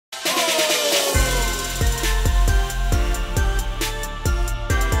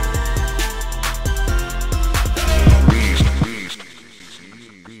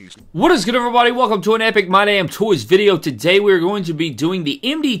What is good, everybody? Welcome to an Epic My Damn Toys video. Today we're going to be doing the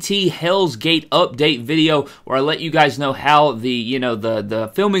MDT Hell's Gate update video where I let you guys know how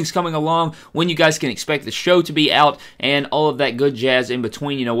the filming's coming along, when you guys can expect the show to be out, and all of that good jazz in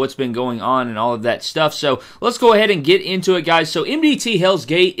between, what's been going on and all of that stuff. So let's go ahead and get into it, guys. So MDT Hell's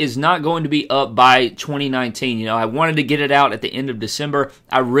Gate is not going to be up by 2019. I wanted to get it out at the end of December.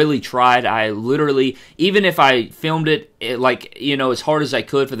 I really tried. I literally, even if I filmed it as hard as I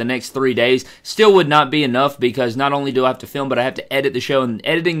could for the next 3 days, still would not be enough, because not only do I have to film, but I have to edit the show, and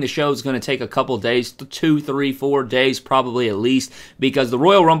editing the show is going to take a couple days, 2, 3, 4 days probably at least, because the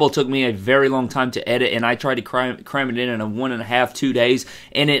Royal Rumble took me a very long time to edit, and I tried to cram it in a 1.5, 2 days,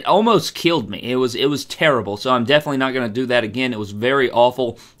 and it almost killed me. It was terrible, so I'm definitely not going to do that again. It was very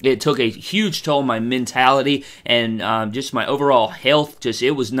awful. It took a huge toll on my mentality and just my overall health.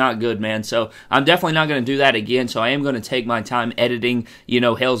 It was not good, man. So I'm definitely not going to do that again, so I am going to take my time editing,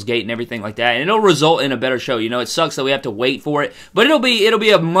 Hell's Gate and everything like that, and it'll result in a better show. It sucks that we have to wait for it, but it'll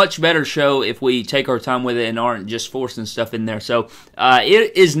be a much better show if we take our time with it and aren't just forcing stuff in there. So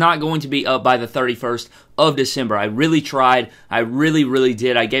it is not going to be up by the 31st of December. I really tried. I really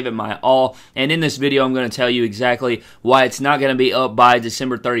did. I gave it my all, and in this video I'm going to tell you exactly why it's not going to be up by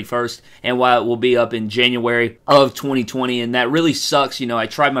December 31st and why it will be up in January of 2020, and that really sucks. I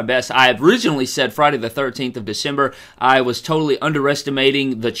tried my best. I originally said Friday the 13th of December. I was totally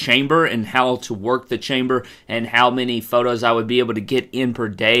underestimating the chamber and how to work the chamber and how many photos I would be able to get in per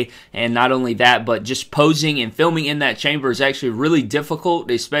day, and not only that, but just posing and filming in that chamber is actually really difficult,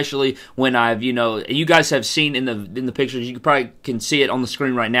 especially when I've, you guys have seen in the pictures, you probably can see it on the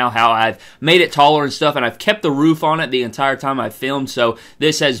screen right now, how I've made it taller and stuff, and I've kept the roof on it the entire time I've filmed. So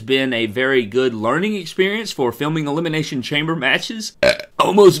this has been a very good learning experience for filming Elimination Chamber matches.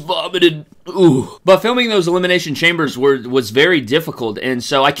 Almost vomited. Ooh. But filming those Elimination Chambers was very difficult, and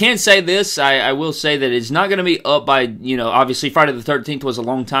so I can say this, I will say that it's not going to be up by, obviously Friday the 13th was a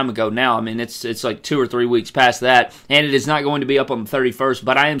long time ago now. I mean, it's like 2 or 3 weeks past that, and it is not going to be up on the 31st,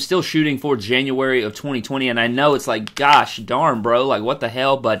 but I am still shooting for January of 2020, and I know it's like, gosh darn, bro, like what the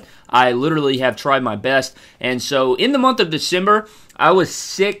hell, but I literally have tried my best. And so in the month of December, I was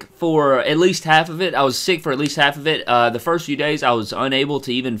sick for at least half of it. The first few days, I was unable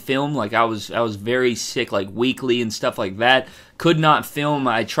to even film. Like, I was very sick, like weekly and stuff like that. Could not film.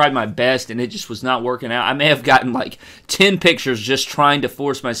 I tried my best, and it just was not working out. I may have gotten like 10 pictures just trying to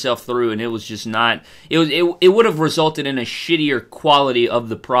force myself through, and it was just not. It would have resulted in a shittier quality of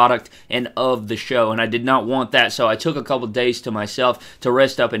the product and of the show, and I did not want that. So I took a couple days to myself to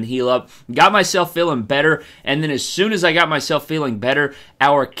rest up and heal up. Got myself feeling better, and then as soon as I got myself feeling better,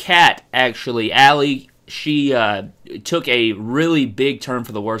 our cat, actually, Allie, she took a really big turn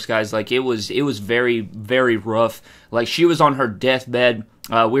for the worse, guys. Like, it was very, very rough. Like, she was on her deathbed.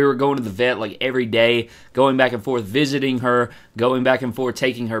 We were going to the vet like every day, going back and forth, visiting her, going back and forth,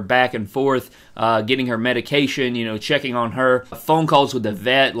 taking her back and forth, getting her medication, checking on her. Phone calls with the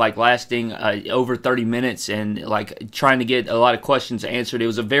vet, like lasting over 30 minutes, and like trying to get a lot of questions answered. It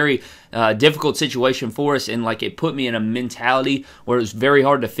was a very difficult situation for us, and like it put me in a mentality where it was very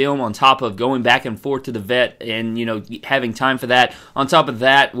hard to film, on top of going back and forth to the vet and having time for that. On top of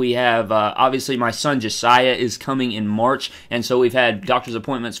that, we have obviously my son Josiah is coming in March, and so we've had doctor's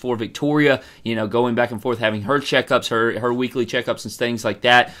appointments for Victoria, going back and forth, having her checkups, her weekly checkups and things like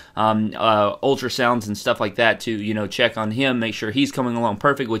that, ultrasounds and stuff like that to check on him, make sure he's coming along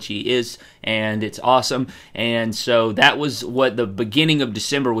perfect, which he is, and it's awesome. And so that was what the beginning of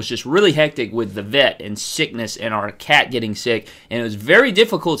December was, just really hectic with the vet and sickness and our cat getting sick, and it was a very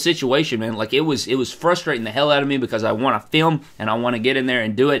difficult situation, man. Like, it was frustrating the hell out of me, because I want to film and I want to get in there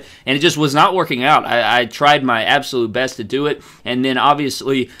and do it, and it just was not working out. I tried my absolute best to do it, and then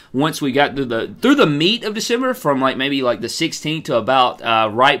obviously once we got through the meat of December, from like maybe like the 16th to about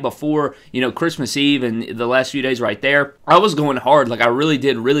right before Christmas Eve and the last few days right there, I was going hard. Like, I really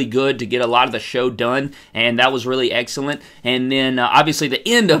did really good to get a lot of the show done, and that was really excellent. And then obviously the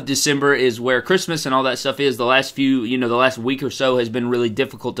end of December is where Christmas and all that stuff is. The last few, the last week or so has been really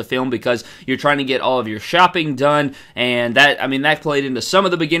difficult to film, because you're trying to get all of your shopping done, and that played into some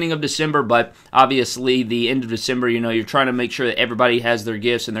of the beginning of December, but obviously the end of December, you're trying to make sure that everybody has their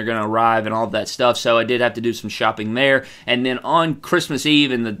gifts and they're going to arrive and all of that stuff. So I did have to do some shopping there. And then on Christmas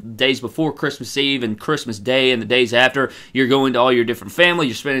Eve and the days before Christmas Eve and Christmas Day and the days after, you're going to all your different family,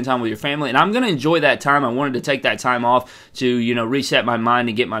 you're spending time with your family, and I'm going to enjoy that time. I wanted to take that time off to reset my mind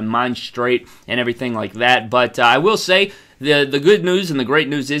and get my mind straight and everything like that. But I will say the good news and the great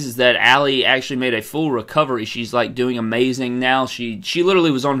news is that Allie actually made a full recovery. She's like doing amazing now. She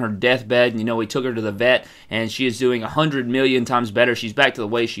literally was on her deathbed, and you know, we took her to the vet, and she is doing 100 million times better. She's back to the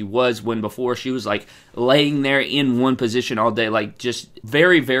way she was when before she was like laying there in one position all day, like just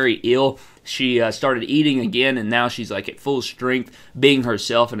very, very ill. She started eating again, and now she's like at full strength, being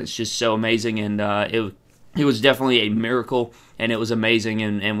herself, and it's just so amazing. And it was definitely a miracle, and it was amazing,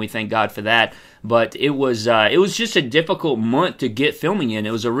 and we thank God for that. But it was just a difficult month to get filming in.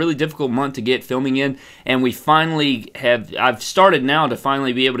 It was a really difficult month to get filming in, and we finally I've started now to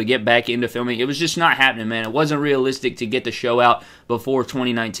finally be able to get back into filming. It was just not happening, man. It wasn't realistic to get the show out before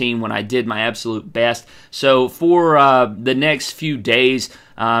 2019 when I did my absolute best. So for the next few days,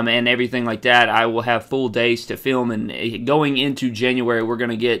 and everything like that, I will have full days to film, and going into January, we're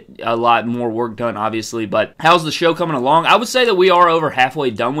going to get a lot more work done, obviously. But how's the show coming along? I would say that we are over halfway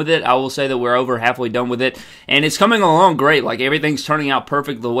done with it. I will say that we're over halfway done with it, and it's coming along great. Like, everything's turning out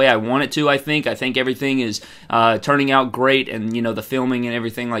perfect the way I want it to, I think. I think everything is turning out great, and, you know, the filming and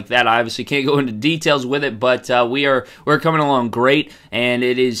everything like that. I obviously can't go into details with it, but we're coming along great, and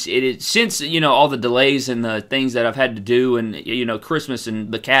it is since, you know, all the delays and the things that I've had to do, and, you know, Christmas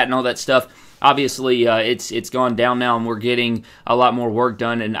and the cat and all that stuff, obviously it's gone down now, and we're getting a lot more work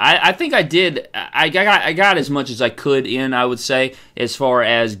done. And I think I got as much as I could in, I would say, as far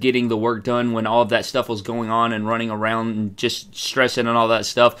as getting the work done when all of that stuff was going on and running around and just stressing and all that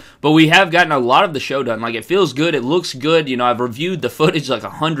stuff. But we have gotten a lot of the show done. Like, it feels good, it looks good. You know, I've reviewed the footage like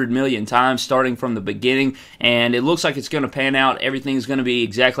 100 million times starting from the beginning, and it looks like it's going to pan out. Everything's going to be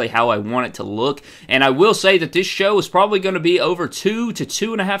exactly how I want it to look. And I will say that this show is probably going to be over 2 to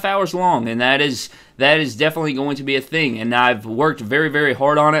 2.5 hours long, and that is definitely going to be a thing. And I've worked very, very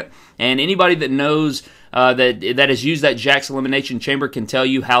hard on it. And anybody that knows that has used that Jack's Elimination Chamber can tell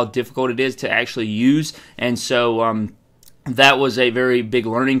you how difficult it is to actually use. And so that was a very big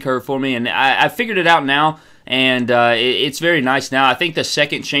learning curve for me. And I figured it out now, and it's very nice now. I think the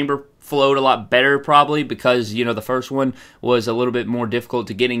second chamber flowed a lot better, probably because, you know, the first one was a little bit more difficult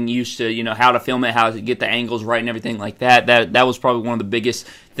to getting used to, you know, how to film it, how to get the angles right and everything like that. That was probably one of the biggest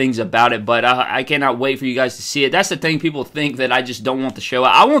things about it, but I cannot wait for you guys to see it. That's the thing, people think that I just don't want the show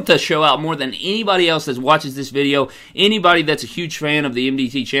out. I want the show out more than anybody else that watches this video, anybody that's a huge fan of the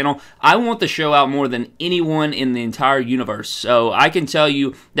MDT channel. I want the show out more than anyone in the entire universe. So I can tell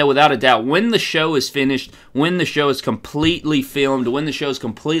you that without a doubt, when the show is finished, when the show is completely filmed, when the show is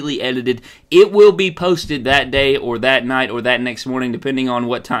completely edited, it will be posted that day or that night or that next morning, depending on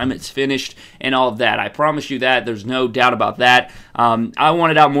what time it's finished and all of that. I promise you that. There's no doubt about that. I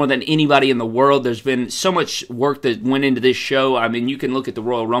want it out more than anybody in the world. There's been so much work that went into this show. I mean, you can look at the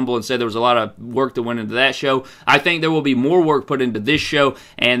Royal Rumble and say there was a lot of work that went into that show. I think there will be more work put into this show,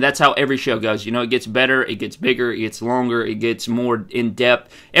 and that's how every show goes. You know, it gets better, it gets bigger, it gets longer, it gets more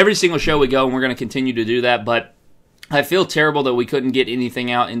in-depth. Every single show we go, and we're going to continue to do that, but I feel terrible that we couldn't get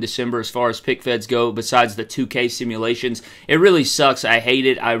anything out in December as far as pick feds go besides the 2K simulations. It really sucks. I hate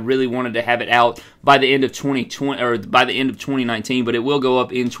it. I really wanted to have it out by the end of 2020 or by the end of 2019, but it will go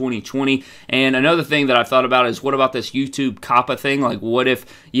up in 2020. And another thing that I've thought about is, what about this YouTube COPPA thing? Like, what if,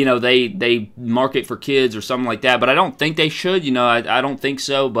 you know, they market for kids or something like that? But I don't think they should. You know, I don't think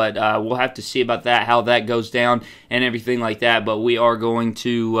so, but we'll have to see about that, how that goes down and everything like that. But we are going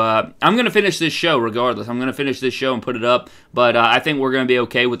to I'm going to finish this show regardless. I'm going to finish this show and put it up, but I think we're going to be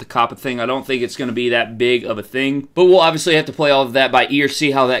okay with the COPPA thing. I don't think it's going to be that big of a thing, but we'll obviously have to play all of that by ear,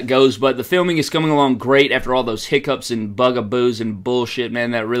 see how that goes. But the filming is coming along great after all those hiccups and bugaboos and bullshit,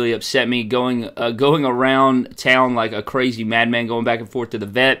 man, that really upset me, going around town like a crazy madman, going back and forth to the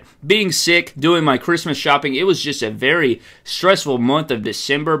vet, being sick, doing my Christmas shopping. It was just a very stressful month of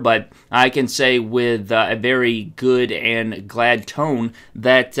December, but I can say with a very good and glad tone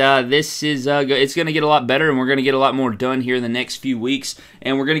that this is it's going to get a lot better, and we're going to get a lot more done here in the next few weeks,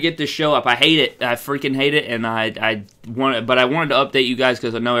 and we're going to get this show up. I hate it. I freaking hate it, and I wanted to update you guys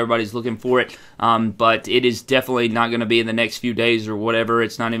because I know everybody's looking for it, but it is definitely not going to be in the next few days or whatever.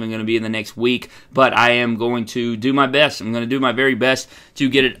 It's not even going to be in the next week, but I am going to do my best. I'm going to do my very best to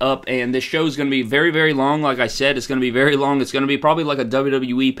get it up, and this show is going to be very, very long. Like I said, it's going to be very long. It's going to be probably like a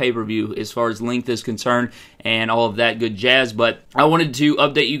WWE pay-per-view as far as length is concerned and all of that good jazz, but I wanted to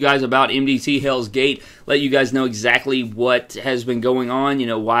update you guys about MDT Hell's Gate, let you guys know exactly exactly what has been going on, you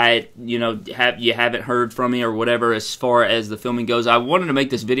know, why, you know, you haven't heard from me or whatever as far as the filming goes. I wanted to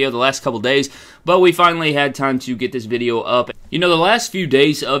make this video the last couple days, but we finally had time to get this video up. You know, the last few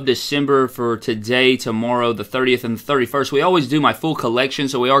days of December, for today, tomorrow, the 30th and the 31st, we always do my full collection,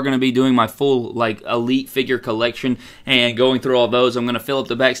 so we are going to be doing my full, like, elite figure collection and going through all those. I'm going to fill up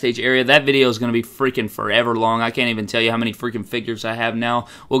the backstage area. That video is going to be freaking forever long. I can't even tell you how many freaking figures I have now.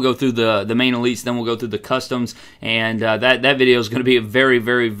 We'll go through the main elites, then we'll go through the customs, and that video is going to be very,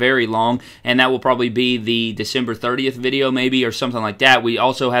 very, very long, and that will probably be the December 30th video maybe, or something like that. We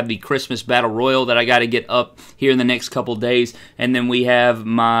also have the Christmas Battle Royal that I got to get up here in the next couple days. And then we have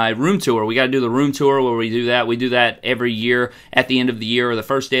my room tour. We got to do the room tour where we do that. We do that every year at the end of the year or the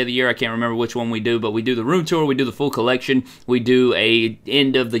first day of the year. I can't remember which one we do, but we do the room tour. We do the full collection. We do a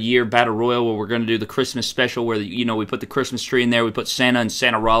end of the year battle royal where we're going to do the Christmas special where, you know, we put the Christmas tree in there. We put Santa and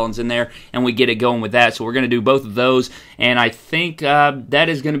Santa Rollins in there, and we get it going with that. So we're going to do both of those, and I think that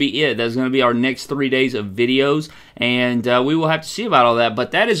is going to be it. That's going to be our next 3 days of videos, and we will have to see about all that. But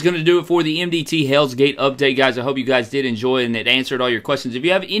that is going to do it for the MDT Hell's Gate update, guys. I hope you guys did enjoy and it answered all your questions. If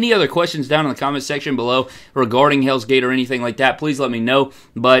you have any other questions down in the comment section below regarding Hell's Gate or anything like that, please let me know.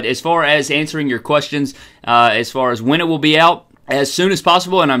 But as far as answering your questions, as far as when it will be out, as soon as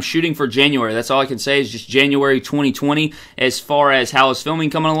possible, and I'm shooting for January. That's all I can say is just January 2020. As far as how is filming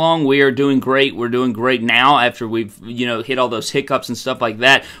coming along, we are doing great. We're doing great now after we've, you know, hit all those hiccups and stuff like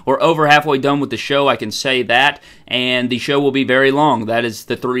that. We're over halfway done with the show, I can say that, and the show will be very long. That is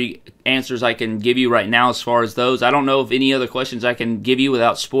the 3 answers I can give you right now as far as those. I don't know if any other questions I can give you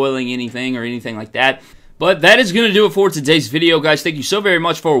without spoiling anything or anything like that. But that is going to do it for today's video, guys. Thank you so very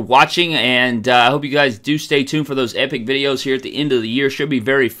much for watching, and I hope you guys do stay tuned for those epic videos here at the end of the year. Should be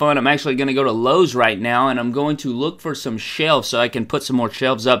very fun. I'm actually going to go to Lowe's right now, and I'm going to look for some shelves so I can put some more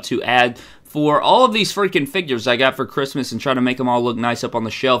shelves up to add for all of these freaking figures I got for Christmas and try to make them all look nice up on the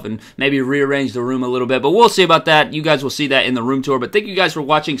shelf and maybe rearrange the room a little bit. But we'll see about that. You guys will see that in the room tour. But thank you guys for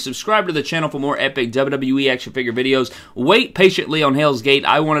watching. Subscribe to the channel for more epic WWE action figure videos. Wait patiently on Hell's Gate.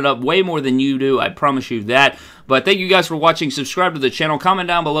 I want it up way more than you do. I promise you that. But thank you guys for watching. Subscribe to the channel. Comment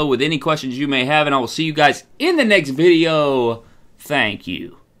down below with any questions you may have. And I will see you guys in the next video. Thank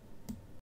you.